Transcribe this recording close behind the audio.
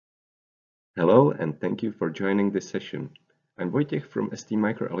Hello and thank you for joining this session. I'm Wojciech from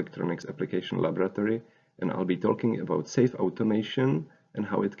STMicroelectronics Application Laboratory, and I'll be talking about safe automation and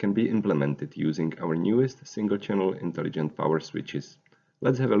how it can be implemented using our newest single-channel intelligent power switches.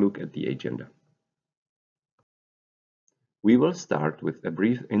 Let's have a look at the agenda. We will start with a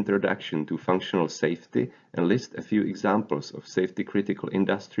brief introduction to functional safety and list a few examples of safety-critical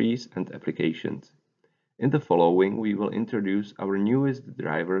industries and applications. In the following, we will introduce our newest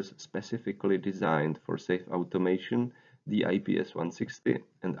drivers specifically designed for safe automation, the IPS160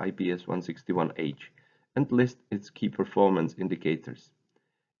 and IPS161H, and list its key performance indicators.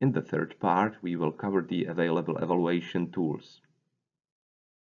 In the third part, we will cover the available evaluation tools.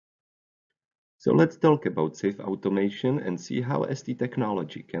 So let's talk about safe automation and see how ST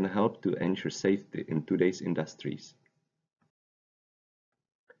technology can help to ensure safety in today's industries.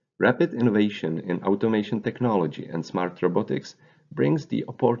 Rapid innovation in automation technology and smart robotics brings the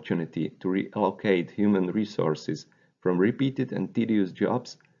opportunity to reallocate human resources from repeated and tedious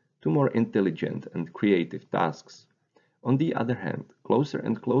jobs to more intelligent and creative tasks. On the other hand, closer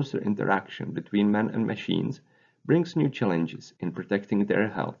and closer interaction between man and machines brings new challenges in protecting their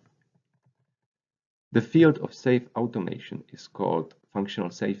health. The field of safe automation is called functional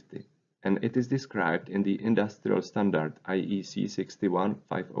safety, and it is described in the industrial standard IEC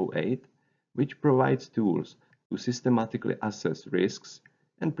 61508, which provides tools to systematically assess risks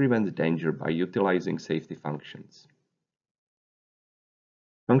and prevent danger by utilizing safety functions.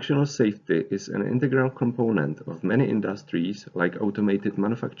 Functional safety is an integral component of many industries like automated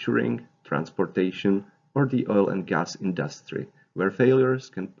manufacturing, transportation, or the oil and gas industry, where failures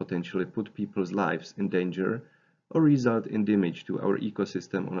can potentially put people's lives in danger or result in damage to our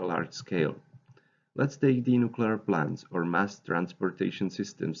ecosystem on a large scale. Let's take the nuclear plants or mass transportation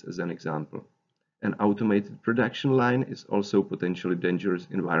systems as an example. An automated production line is also potentially dangerous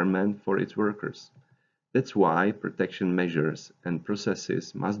environment for its workers. That's why protection measures and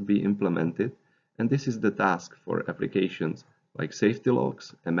processes must be implemented, and this is the task for applications like safety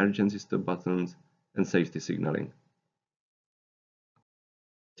locks, emergency stop buttons, and safety signaling.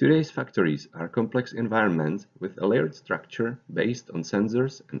 Today's factories are complex environments with a layered structure based on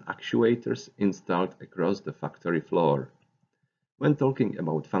sensors and actuators installed across the factory floor. When talking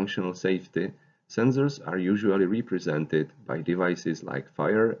about functional safety, sensors are usually represented by devices like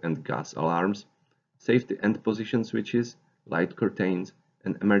fire and gas alarms, safety end position switches, light curtains,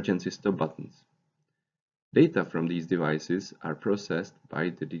 and emergency stop buttons. Data from these devices are processed by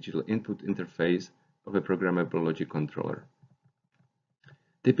the digital input interface of a programmable logic controller.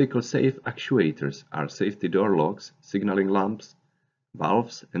 Typical safe actuators are safety door locks, signaling lamps,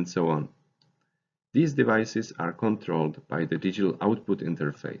 valves, and so on. These devices are controlled by the digital output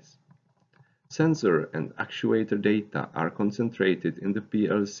interface. Sensor and actuator data are concentrated in the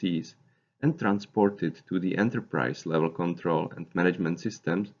PLCs and transported to the enterprise-level control and management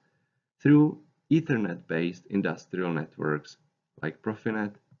systems through Ethernet-based industrial networks like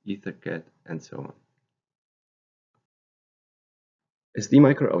Profinet, EtherCAT, and so on.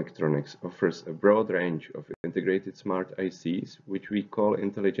 STMicroelectronics offers a broad range of integrated smart ICs, which we call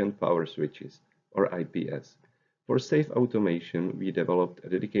intelligent power switches, or IPS. For safe automation, we developed a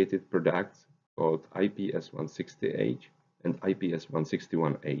dedicated product called IPS160H and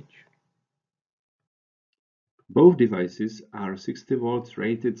IPS161H. Both devices are 60 volts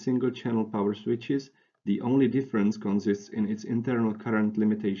rated single-channel power switches. The only difference consists in its internal current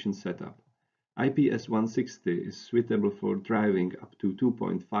limitation setup. IPS160 is suitable for driving up to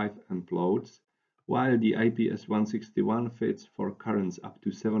 2.5 amp loads, while the IPS161 fits for currents up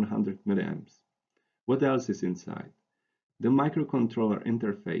to 700 mA. What else is inside? The microcontroller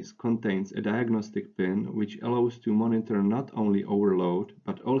interface contains a diagnostic pin which allows to monitor not only overload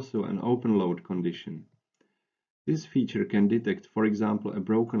but also an open load condition. This feature can detect, for example, a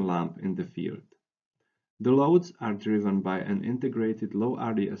broken lamp in the field. The loads are driven by an integrated low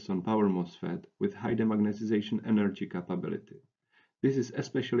RDS(on) power MOSFET with high demagnetization energy capability. This is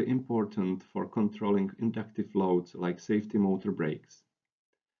especially important for controlling inductive loads like safety motor brakes.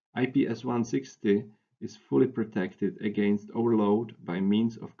 IPS160 is fully protected against overload by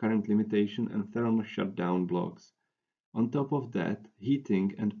means of current limitation and thermal shutdown blocks. On top of that,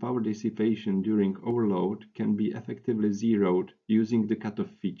 heating and power dissipation during overload can be effectively zeroed using the cutoff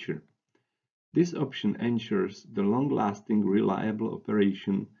feature. This option ensures the long-lasting, reliable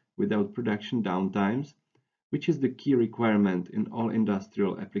operation without production downtimes, which is the key requirement in all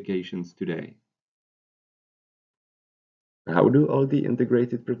industrial applications today. How do all the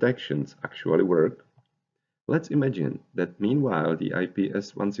integrated protections actually work? Let's imagine that meanwhile the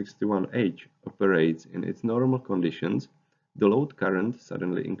IPS161H operates in its normal conditions, the load current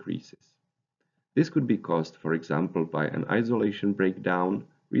suddenly increases. This could be caused, for example, by an isolation breakdown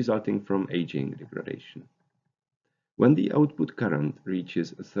resulting from aging degradation. When the output current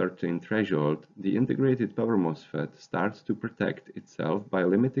reaches a certain threshold, the integrated power MOSFET starts to protect itself by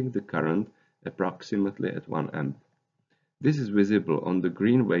limiting the current approximately at 1 amp. This is visible on the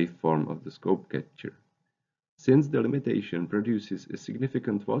green waveform of the scope catcher. Since the limitation produces a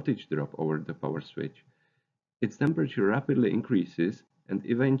significant voltage drop over the power switch, its temperature rapidly increases and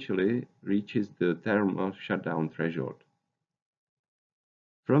eventually reaches the thermal shutdown threshold.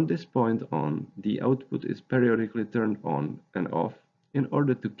 From this point on, the output is periodically turned on and off in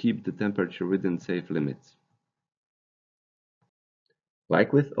order to keep the temperature within safe limits.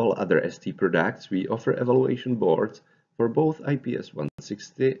 Like with all other ST products, we offer evaluation boards for both IPS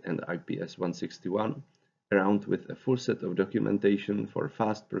 160 and IPS 161, around with a full set of documentation for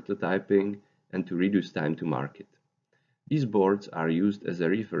fast prototyping and to reduce time to market. These boards are used as a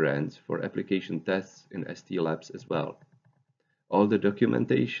reference for application tests in ST labs as well. All the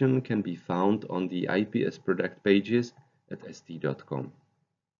documentation can be found on the IPS product pages at st.com.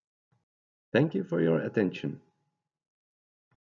 Thank you for your attention.